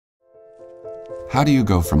How do you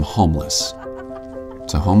go from homeless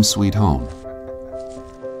to home sweet home?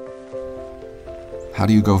 How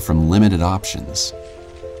do you go from limited options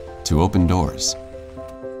to open doors?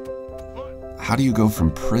 How do you go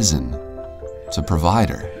from prison to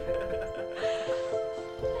provider?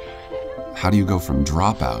 How do you go from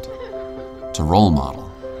dropout to role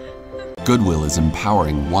model? Goodwill is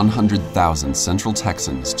empowering 100,000 Central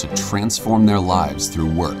Texans to transform their lives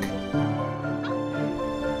through work.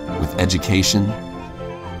 With education,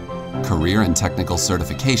 career and technical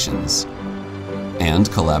certifications, and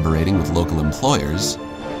collaborating with local employers,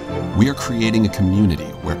 we are creating a community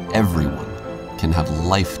where everyone can have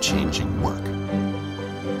life-changing work.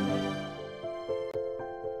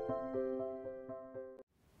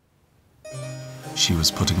 She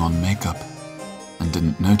was putting on makeup and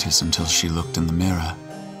didn't notice until she looked in the mirror.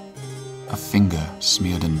 A finger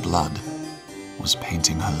smeared in blood was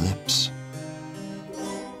painting her lips.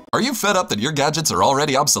 Are you fed up that your gadgets are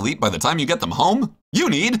already obsolete by the time you get them home? You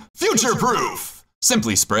need future-proof!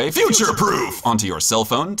 Simply spray future-proof onto your cell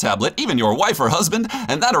phone, tablet, even your wife or husband,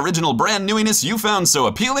 and that original brand newiness you found so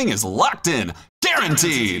appealing is locked in,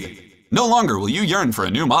 guaranteed! No longer will you yearn for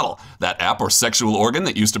a new model. That app or sexual organ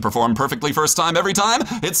that used to perform perfectly first time every time,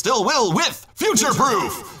 it still will with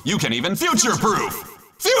future-proof! You can even future-proof!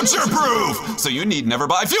 Future-proof! So you need never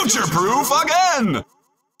buy future-proof again!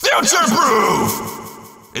 Future-proof!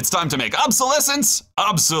 It's time to make obsolescence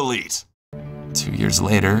obsolete. 2 years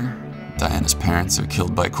later, Diana's parents are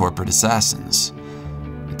killed by corporate assassins.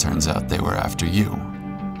 It turns out they were after you.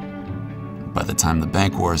 By the time the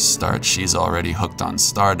bank wars start, she's already hooked on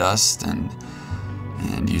Stardust, and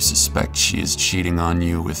you suspect she is cheating on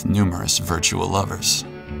you with numerous virtual lovers.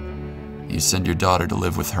 You send your daughter to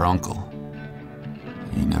live with her uncle.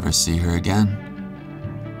 You never see her again.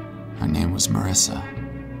 Her name was Marissa.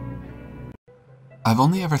 I've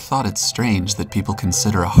only ever thought it strange that people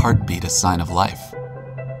consider a heartbeat a sign of life.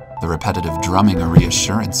 The repetitive drumming a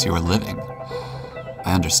reassurance you are living.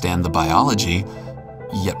 I understand the biology,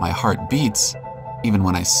 yet my heart beats even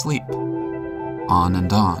when I sleep. On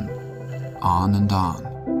and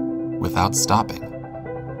on, without stopping.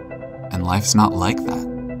 And life's not like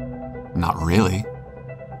that. Not really.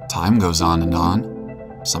 Time goes on and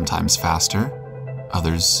on, sometimes faster,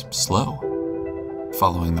 others slow,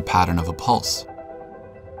 following the pattern of a pulse.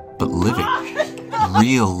 But living,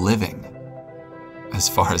 real living, as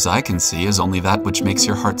far as I can see, is only that which makes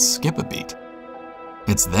your heart skip a beat.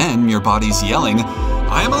 It's then your body's yelling,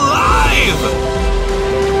 "I am alive!"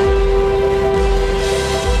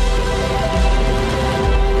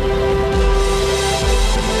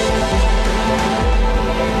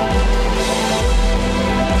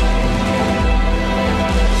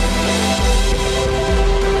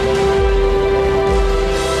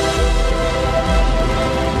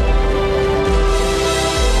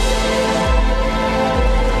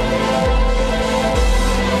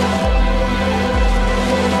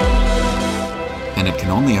 And it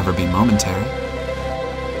can only ever be momentary.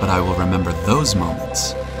 But I will remember those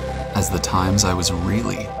moments as the times I was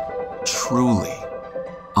really, truly,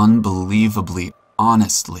 unbelievably,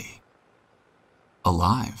 honestly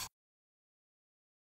alive.